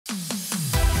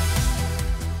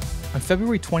On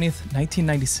February 20th,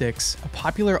 1996, a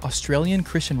popular Australian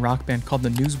Christian rock band called the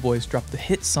Newsboys dropped the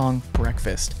hit song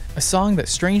Breakfast, a song that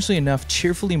strangely enough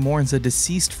cheerfully mourns a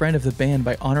deceased friend of the band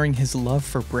by honoring his love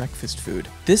for breakfast food.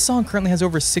 This song currently has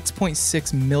over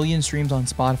 6.6 million streams on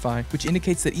Spotify, which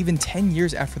indicates that even 10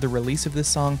 years after the release of this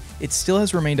song, it still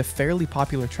has remained a fairly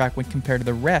popular track when compared to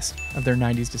the rest of their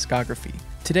 90s discography.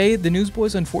 Today, the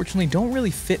Newsboys unfortunately don't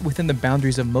really fit within the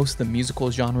boundaries of most of the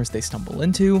musical genres they stumble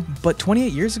into, but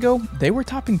 28 years ago, they were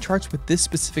topping charts with this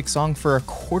specific song for a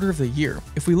quarter of the year.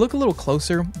 If we look a little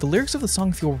closer, the lyrics of the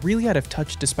song feel really out of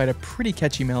touch despite a pretty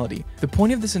catchy melody. The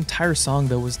point of this entire song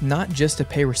though was not just to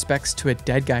pay respects to a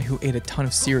dead guy who ate a ton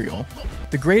of cereal.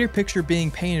 The greater picture being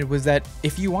painted was that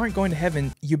if you aren't going to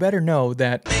heaven, you better know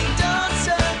that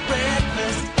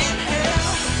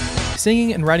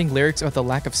singing and writing lyrics about the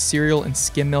lack of cereal and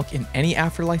skim milk in any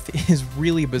afterlife is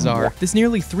really bizarre. This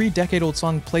nearly 3-decade-old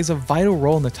song plays a vital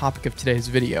role in the topic of today's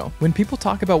video. When people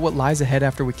talk about what lies ahead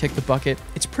after we kick the bucket,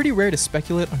 it's pretty rare to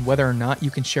speculate on whether or not you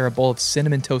can share a bowl of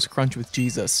Cinnamon Toast Crunch with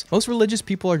Jesus. Most religious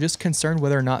people are just concerned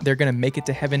whether or not they're going to make it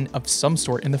to heaven of some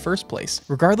sort in the first place.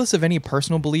 Regardless of any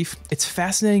personal belief, it's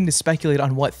fascinating to speculate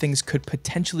on what things could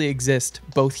potentially exist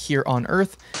both here on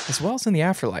Earth as well as in the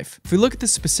afterlife. If we look at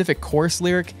this specific chorus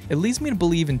lyric, it leads me to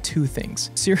believe in two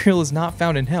things. Cereal is not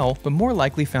found in hell, but more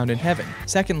likely found in heaven.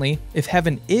 Secondly, if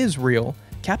heaven is real,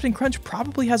 Cap'n Crunch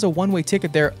probably has a one-way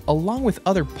ticket there along with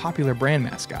other popular brand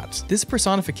mascots. This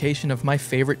personification of my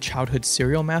favorite childhood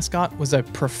cereal mascot was a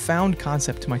profound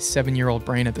concept to my 7-year-old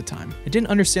brain at the time. I didn't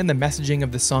understand the messaging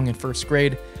of the song in first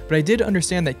grade, but I did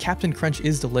understand that Cap'n Crunch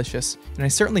is delicious, and I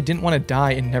certainly didn't want to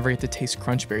die and never get to taste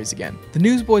Crunch Berries again. The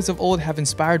Newsboys of old have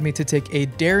inspired me to take a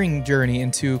daring journey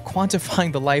into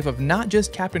quantifying the life of not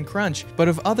just Cap'n Crunch, but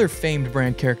of other famed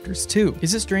brand characters too.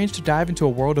 Is it strange to dive into a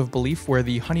world of belief where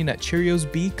the Honey Nut Cheerios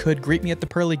bee could greet me at the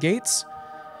pearly gates?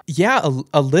 Yeah,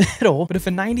 a little, but if a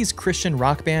 90s Christian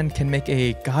rock band can make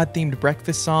a God-themed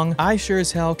breakfast song, I sure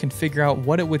as hell can figure out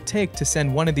what it would take to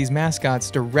send one of these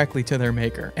mascots directly to their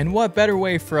maker. And what better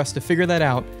way for us to figure that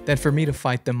out than for me to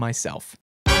fight them myself.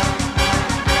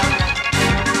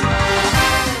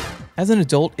 As an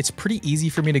adult, it's pretty easy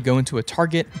for me to go into a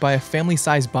Target, buy a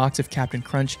family-sized box of Cap'n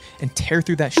Crunch, and tear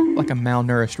through that shit like a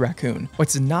malnourished raccoon.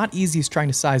 What's not easy is trying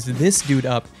to size this dude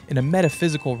up in a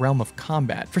metaphysical realm of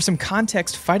combat. For some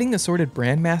context, fighting assorted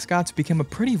brand mascots became a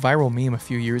pretty viral meme a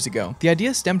few years ago. The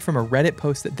idea stemmed from a Reddit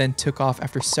post that then took off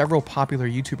after several popular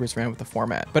YouTubers ran with the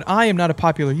format. But I am not a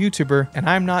popular YouTuber, and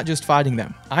I'm not just fighting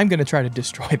them. I'm gonna try to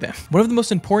destroy them. One of the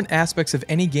most important aspects of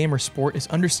any game or sport is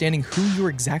understanding who you're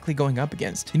exactly going up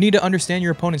against. You need to understand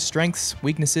your opponent's strengths,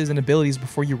 weaknesses, and abilities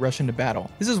before you rush into battle.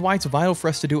 This is why it's vital for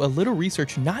us to do a little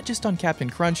research not just on Cap'n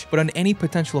Crunch, but on any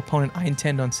potential opponent I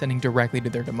intend on sending directly to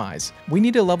their demise. We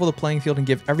need to level the playing field and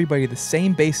give everybody the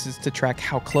same basis to track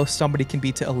how close somebody can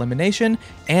be to elimination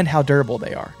and how durable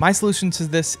they are. My solution to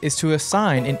this is to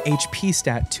assign an HP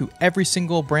stat to every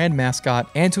single brand mascot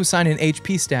and to assign an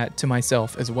HP stat to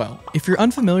myself as well. If you're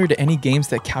unfamiliar to any games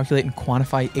that calculate and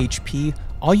quantify HP,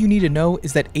 all you need to know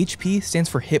is that HP stands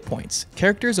for hit points.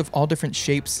 Characters of all different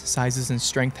shapes, sizes, and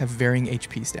strength have varying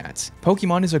HP stats.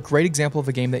 Pokemon is a great example of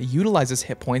a game that utilizes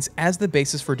hit points as the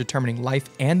basis for determining life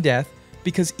and death,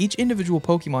 because each individual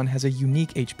Pokemon has a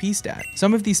unique HP stat.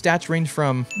 Some of these stats range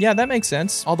from, yeah, that makes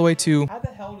sense, all the way to, how the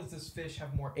hell does this fish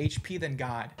have more HP than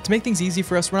God? To make things easy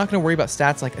for us, we're not gonna worry about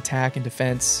stats like attack and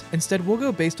defense. Instead, we'll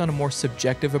go based on a more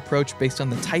subjective approach based on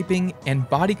the typing and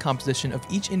body composition of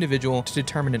each individual to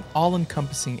determine an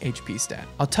all-encompassing HP stat.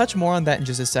 I'll touch more on that in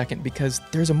just a second because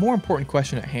there's a more important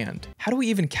question at hand. How do we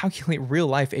even calculate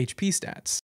real-life HP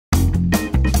stats?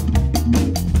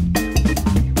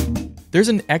 There's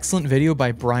an excellent video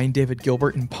by Brian David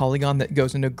Gilbert in Polygon that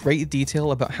goes into great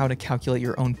detail about how to calculate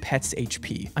your own pet's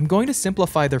HP. I'm going to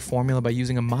simplify their formula by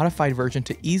using a modified version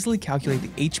to easily calculate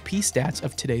the HP stats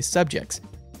of today's subjects.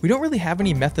 We don't really have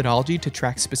any methodology to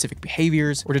track specific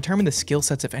behaviors or determine the skill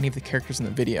sets of any of the characters in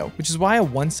the video, which is why a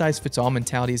one-size-fits-all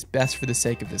mentality is best for the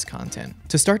sake of this content.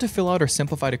 To start to fill out our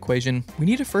simplified equation, we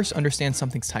need to first understand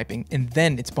something's typing and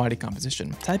then its body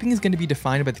composition. Typing is going to be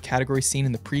defined by the category seen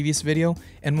in the previous video,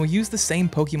 and we'll use the same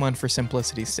Pokemon for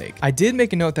simplicity's sake. I did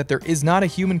make a note that there is not a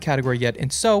human category yet,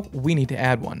 and so we need to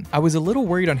add one. I was a little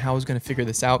worried on how I was going to figure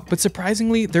this out, but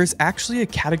surprisingly, there's actually a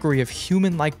category of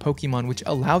human-like Pokemon which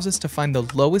allows us to find the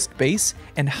lowest base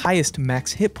and highest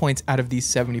max hit points out of these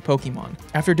 70 Pokemon.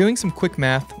 After doing some quick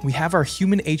math, we have our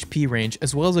human HP range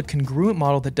as well as a congruent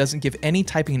model that doesn't give any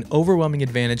typing an overwhelming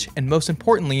advantage and most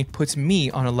importantly puts me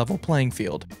on a level playing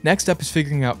field. Next up is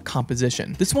figuring out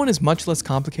composition. This one is much less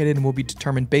complicated and will be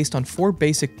determined based on 4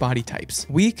 basic body types: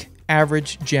 weak,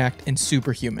 average, jacked, and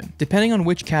superhuman. Depending on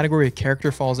which category a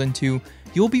character falls into,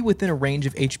 you'll be within a range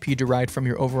of HP derived from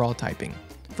your overall typing.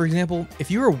 For example,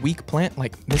 if you're a weak plant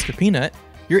like Mr. Peanut,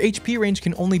 your HP range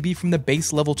can only be from the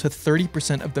base level to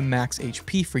 30% of the max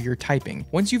HP for your typing.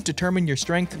 Once you've determined your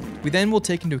strength, we then will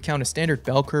take into account a standard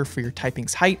bell curve for your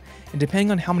typing's height, and depending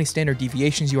on how many standard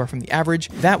deviations you are from the average,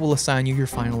 that will assign you your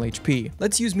final HP.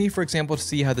 Let's use me for example to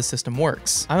see how the system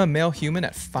works. I'm a male human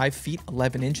at 5 feet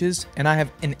 11 inches, and I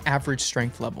have an average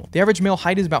strength level. The average male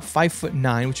height is about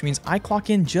 5'9", which means I clock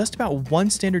in just about 1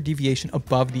 standard deviation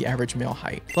above the average male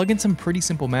height. Plug in some pretty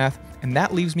simple math, and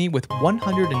that leaves me with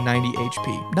 190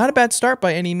 HP. Not a bad start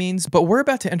by any means, but we're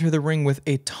about to enter the ring with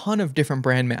a ton of different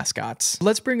brand mascots.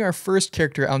 Let's bring our first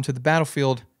character out into the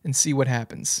battlefield and see what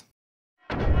happens.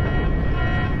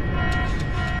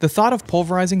 The thought of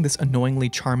pulverizing this annoyingly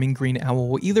charming green owl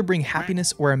will either bring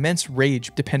happiness or immense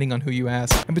rage, depending on who you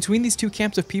ask. And between these two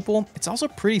camps of people, it's also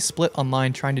pretty split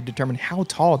online trying to determine how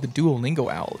tall the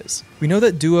Duolingo owl is. We know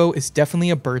that Duo is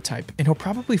definitely a bird type, and he'll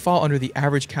probably fall under the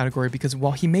average category because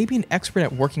while he may be an expert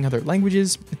at working other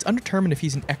languages, it's undetermined if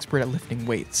he's an expert at lifting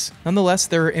weights. Nonetheless,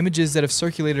 there are images that have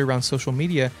circulated around social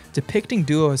media depicting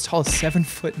Duo as tall as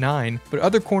 7'9", but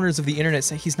other corners of the internet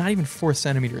say he's not even 4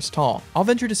 centimeters tall. I'll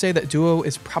venture to say that Duo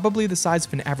is probably the size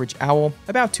of an average owl,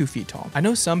 about 2 feet tall. I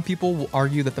know some people will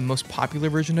argue that the most popular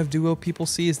version of Duo people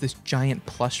see is this giant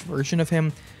plush version of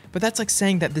him, but that's like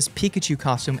saying that this Pikachu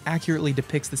costume accurately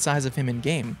depicts the size of him in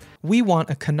game. We want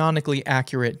a canonically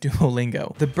accurate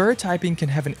Duolingo. The bird typing can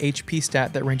have an HP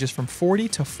stat that ranges from 40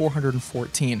 to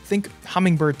 414. Think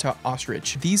hummingbird to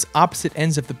ostrich. These opposite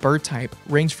ends of the bird type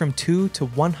range from 2 to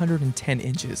 110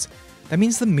 inches. That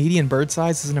means the median bird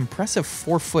size is an impressive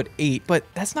 4'8", but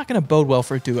that's not going to bode well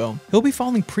for Duo. He'll be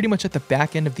falling pretty much at the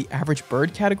back end of the average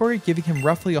bird category, giving him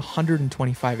roughly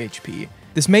 125 HP.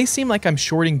 This may seem like I'm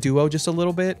shorting Duo just a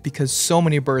little bit because so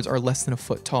many birds are less than a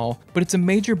foot tall, but it's a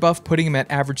major buff putting him at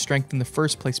average strength in the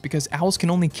first place because owls can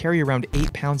only carry around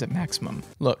 8 pounds at maximum.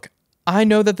 Look, I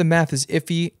know that the math is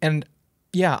iffy, and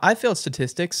yeah, I failed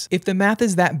statistics. If the math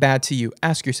is that bad to you,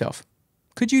 ask yourself,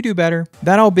 could you do better?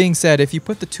 That all being said, if you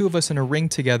put the two of us in a ring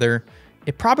together,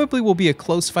 it probably will be a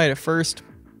close fight at first,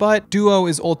 but Duo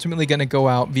is ultimately going to go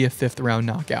out via 5th round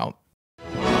knockout.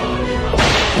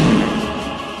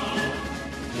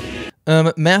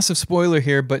 Massive spoiler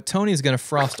here, but Tony's gonna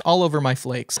frost all over my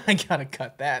flakes. I gotta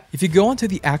cut that. If you go onto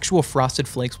the actual Frosted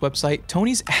Flakes website,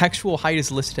 Tony's actual height is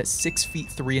listed at 6 feet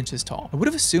 3 inches tall. I would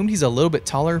have assumed he's a little bit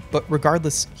taller, but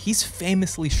regardless, he's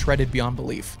famously shredded beyond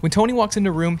belief. When Tony walks into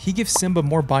a room, he gives Simba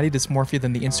more body dysmorphia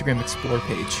than the Instagram Explore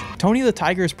page. Tony the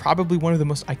Tiger is probably one of the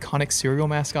most iconic cereal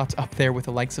mascots up there with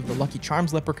the likes of the Lucky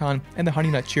Charms leprechaun and the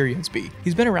Honey Nut Cheerios bee.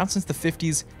 He's been around since the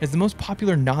 50s and is the most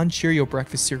popular non-Cheerio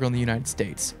breakfast cereal in the United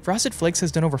States. Frosted Flakes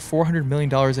has done over $400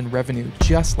 million in revenue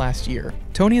just last year.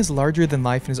 Tony is larger than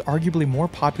life and is arguably more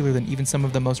popular than even some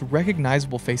of the most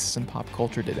recognizable faces in pop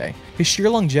culture today. His sheer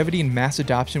longevity and mass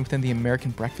adoption within the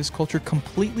American breakfast culture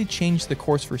completely changed the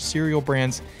course for cereal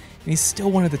brands, and he's still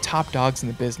one of the top dogs in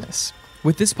the business.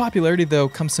 With this popularity though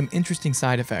comes some interesting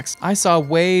side effects. I saw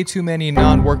way too many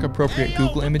non-work appropriate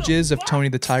Google images of Tony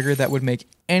the Tiger that would make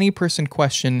any person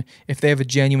question if they have a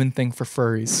genuine thing for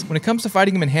furries. When it comes to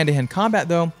fighting him in hand-to-hand combat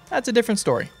though, that's a different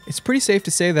story. It's pretty safe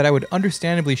to say that I would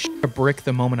understandably shit a brick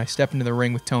the moment I step into the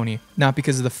ring with Tony. Not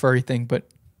because of the furry thing, but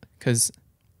because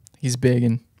he's big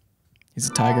and he's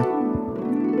a tiger.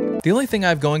 The only thing I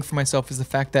have going for myself is the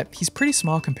fact that he's pretty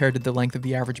small compared to the length of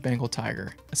the average Bengal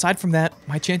tiger. Aside from that,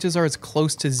 my chances are as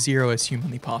close to 0 as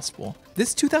humanly possible.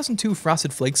 This 2002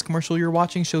 Frosted Flakes commercial you're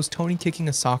watching shows Tony kicking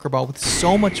a soccer ball with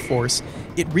so much force,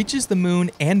 it reaches the moon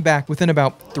and back within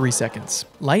about 3 seconds.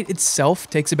 Light itself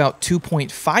takes about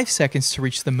 2.5 seconds to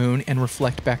reach the moon and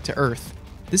reflect back to Earth.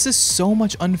 This is so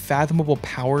much unfathomable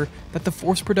power that the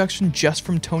force production just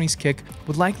from Tony's kick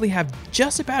would likely have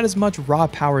just about as much raw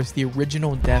power as the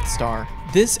original Death Star.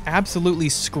 This absolutely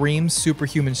screams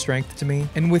superhuman strength to me,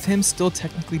 and with him still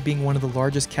technically being one of the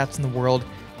largest cats in the world,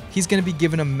 he's going to be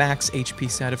given a max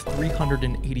HP stat of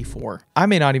 384. I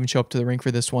may not even show up to the ring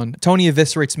for this one. Tony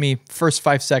eviscerates me first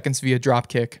 5 seconds via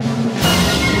dropkick.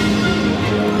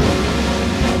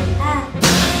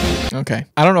 Okay,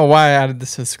 I don't know why I added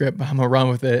this to the script, but I'm gonna run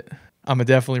with it. I'm gonna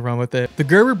definitely run with it. The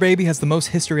Grrr-reat baby has the most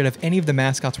history out of any of the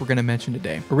mascots we're gonna mention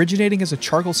today. Originating as a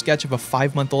charcoal sketch of a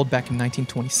 5-month-old back in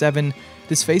 1927,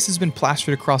 this face has been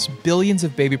plastered across billions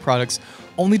of baby products,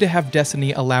 only to have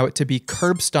destiny allow it to be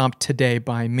curb stomped today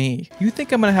by me. You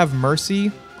think I'm gonna have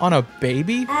mercy on a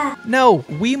baby? No,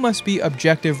 we must be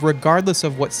objective regardless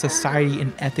of what society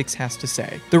and ethics has to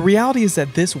say. The reality is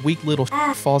that this weak little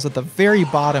falls at the very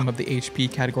bottom of the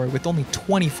HP category with only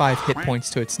 25 hit points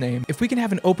to its name. If we can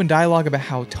have an open dialogue about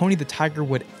how Tony the Tiger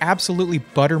would absolutely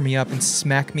butter me up and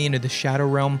smack me into the Shadow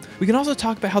Realm, we can also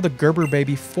talk about how the Gerber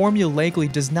baby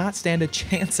formulaically does not stand a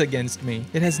chance against me.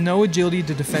 It has no agility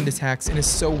to defend attacks and is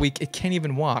so weak it can't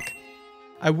even walk.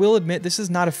 I will admit this is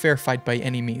not a fair fight by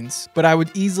any means, but I would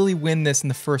easily win this in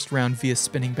the first round via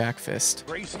spinning back fist.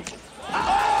 Crazy.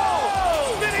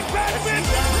 Oh! Spinning back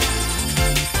fist!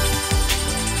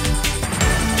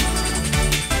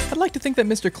 I'd like to think that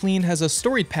Mr. Clean has a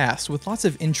storied past with lots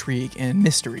of intrigue and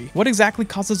mystery. What exactly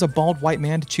causes a bald white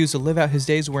man to choose to live out his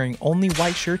days wearing only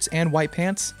white shirts and white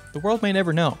pants? The world may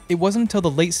never know. It wasn't until the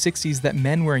late 60s that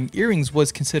men wearing earrings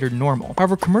was considered normal.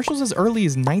 However, commercials as early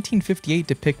as 1958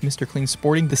 depict Mr. Clean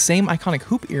sporting the same iconic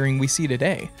hoop earring we see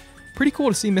today. Pretty cool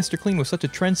to see Mr. Clean was such a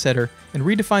trendsetter and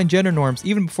redefine gender norms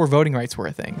even before voting rights were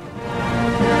a thing.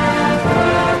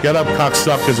 Get up,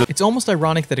 cocksuckers. It's almost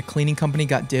ironic that a cleaning company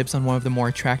got dibs on one of the more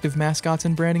attractive mascots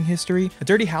in branding history. A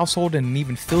dirty household and an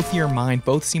even filthier mind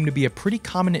both seem to be a pretty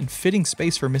common and fitting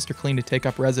space for Mr. Clean to take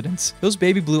up residence. Those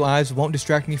baby blue eyes won't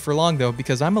distract me for long though,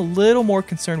 because I'm a little more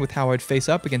concerned with how I'd face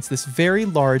up against this very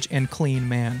large and clean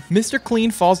man. Mr.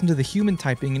 Clean falls into the human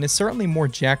typing and is certainly more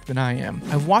jacked than I am.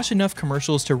 I've watched enough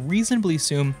commercials to reasonably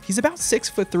assume he's about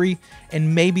 6'3"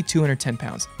 and maybe 210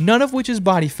 pounds. None of which is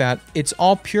body fat, it's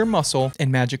all pure muscle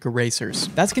and magic erasers.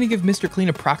 That's gonna give Mr. Clean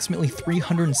approximately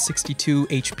 362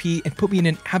 HP and put me in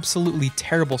an absolutely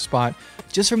terrible spot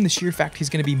just from the sheer fact he's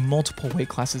gonna be multiple weight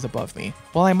classes above me.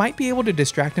 While I might be able to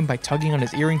distract him by tugging on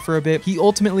his earring for a bit, he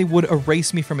ultimately would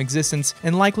erase me from existence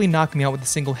and likely knock me out with a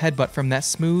single headbutt from that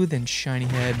smooth and shiny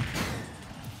head.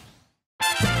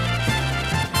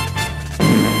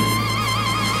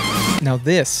 Now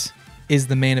this is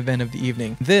the main event of the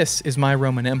evening. This is my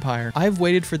Roman Empire. I've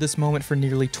waited for this moment for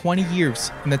nearly 20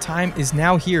 years, and the time is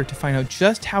now here to find out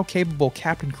just how capable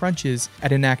Cap'n Crunch is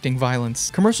at enacting violence.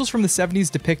 Commercials from the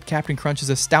 70s depict Cap'n Crunch as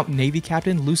a stout Navy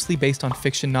captain loosely based on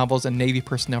fiction novels and Navy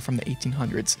personnel from the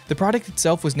 1800s. The product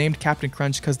itself was named Cap'n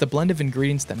Crunch because the blend of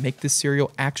ingredients that make this cereal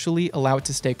actually allow it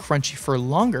to stay crunchy for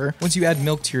longer once you add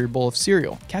milk to your bowl of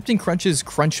cereal. Cap'n Crunch's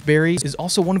Crunch Berry is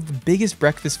also one of the biggest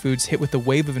breakfast foods hit with the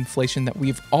wave of inflation that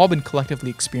we've all been collectively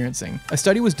experiencing. A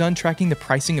study was done tracking the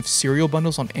pricing of cereal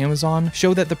bundles on Amazon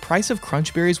showed that the price of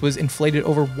Crunch Berries was inflated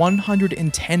over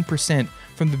 110%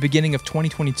 from the beginning of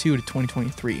 2022 to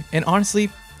 2023. And honestly,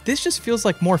 this just feels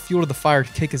like more fuel to the fire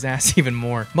to kick his ass even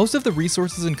more. Most of the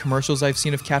resources and commercials I've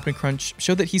seen of Cap'n Crunch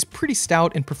show that he's pretty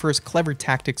stout and prefers clever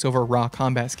tactics over raw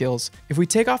combat skills. If we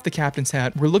take off the captain's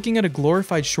hat, we're looking at a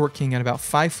glorified short king at about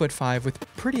 5'5" with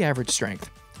pretty average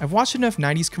strength. I've watched enough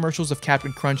 90s commercials of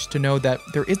Cap'n Crunch to know that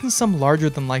there isn't some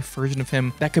larger-than-life version of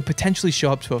him that could potentially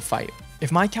show up to a fight.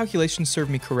 If my calculations serve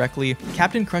me correctly,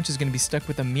 Cap'n Crunch is going to be stuck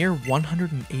with a mere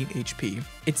 108 HP.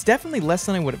 It's definitely less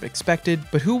than I would have expected,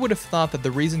 but who would have thought that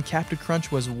the reason Cap'n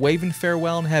Crunch was waving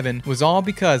farewell in heaven was all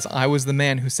because I was the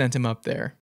man who sent him up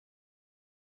there.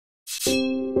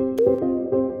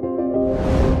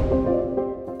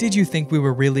 Did you think we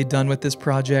were really done with this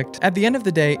project? At the end of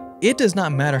the day, it does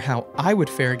not matter how I would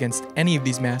fare against any of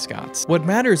these mascots. What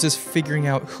matters is figuring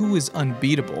out who is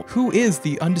unbeatable. Who is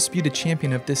the undisputed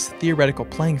champion of this theoretical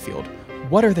playing field?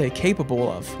 What are they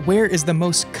capable of? Where is the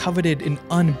most coveted and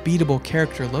unbeatable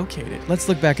character located? Let's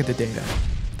look back at the data.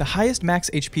 The highest max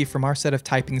HP from our set of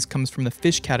typings comes from the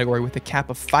fish category with a cap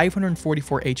of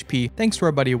 544 HP thanks to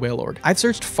our buddy Whalelord. I've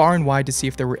searched far and wide to see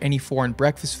if there were any foreign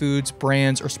breakfast foods,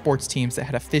 brands, or sports teams that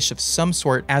had a fish of some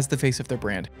sort as the face of their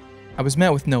brand. I was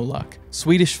met with no luck.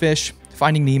 Swedish Fish,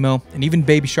 Finding Nemo, and even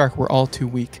Baby Shark were all too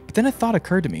weak. But then a thought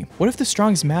occurred to me. What if the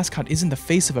strongest mascot isn't the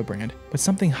face of a brand, but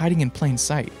something hiding in plain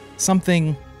sight?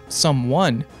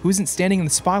 Someone who isn't standing in the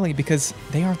spotlight because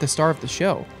they aren't the star of the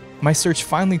show. My search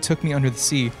finally took me under the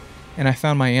sea, and I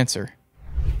found my answer.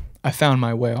 I found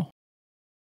my whale.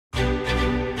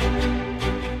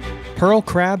 Pearl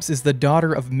Krabs is the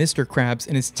daughter of Mr. Krabs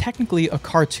and is technically a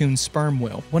cartoon sperm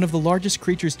whale, one of the largest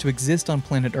creatures to exist on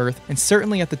planet Earth, and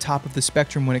certainly at the top of the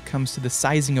spectrum when it comes to the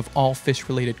sizing of all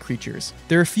fish-related creatures.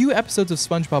 There are a few episodes of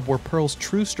SpongeBob where Pearl's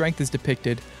true strength is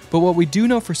depicted, but what we do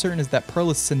know for certain is that Pearl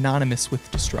is synonymous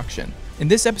with destruction. In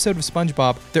this episode of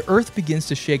SpongeBob, the earth begins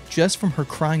to shake just from her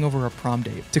crying over a prom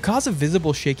date. To cause a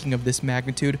visible shaking of this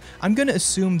magnitude, I'm going to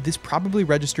assume this probably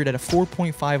registered at a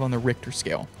 4.5 on the Richter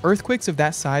scale. Earthquakes of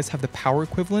that size have the power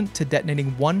equivalent to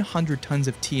detonating 100 tons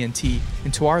of TNT,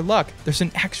 and to our luck, there's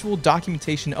an actual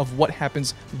documentation of what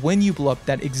happens when you blow up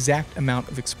that exact amount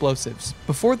of explosives.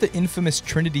 Before the infamous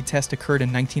Trinity test occurred in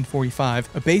 1945,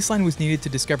 a baseline was needed to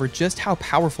discover just how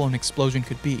powerful an explosion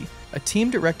could be. A team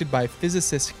directed by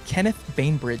physicist Kenneth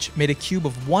Bainbridge made a cube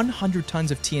of 100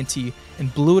 tons of TNT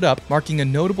and blew it up, marking a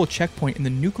notable checkpoint in the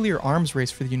nuclear arms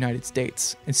race for the United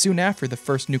States. And soon after, the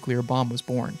first nuclear bomb was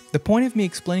born. The point of me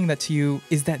explaining that to you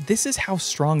is that this is how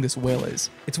strong this whale is.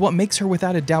 It's what makes her,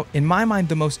 without a doubt, in my mind,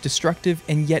 the most destructive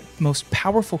and yet most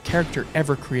powerful character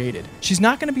ever created. She's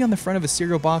not going to be on the front of a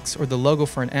cereal box or the logo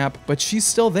for an app, but she's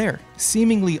still there,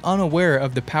 seemingly unaware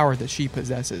of the power that she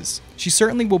possesses. She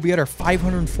certainly will be at her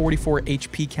 544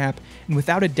 HP cap, and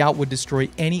without a doubt would destroy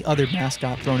any other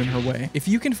mascot thrown in her way. If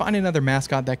you can find another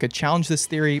mascot that could challenge this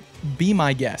theory, be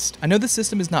my guest. I know the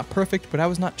system is not perfect, but I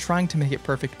was not trying to make it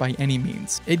perfect by any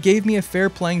means. It gave me a fair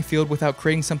playing field without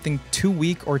creating something too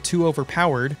weak or too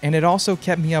overpowered, and it also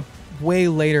kept me up way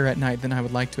later at night than I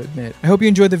would like to admit. I hope you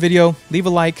enjoyed the video. Leave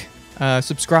a like,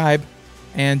 subscribe,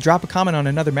 and drop a comment on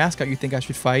another mascot you think I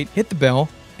should fight. Hit the bell,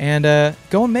 and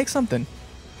go and make something.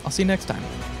 I'll see you next time.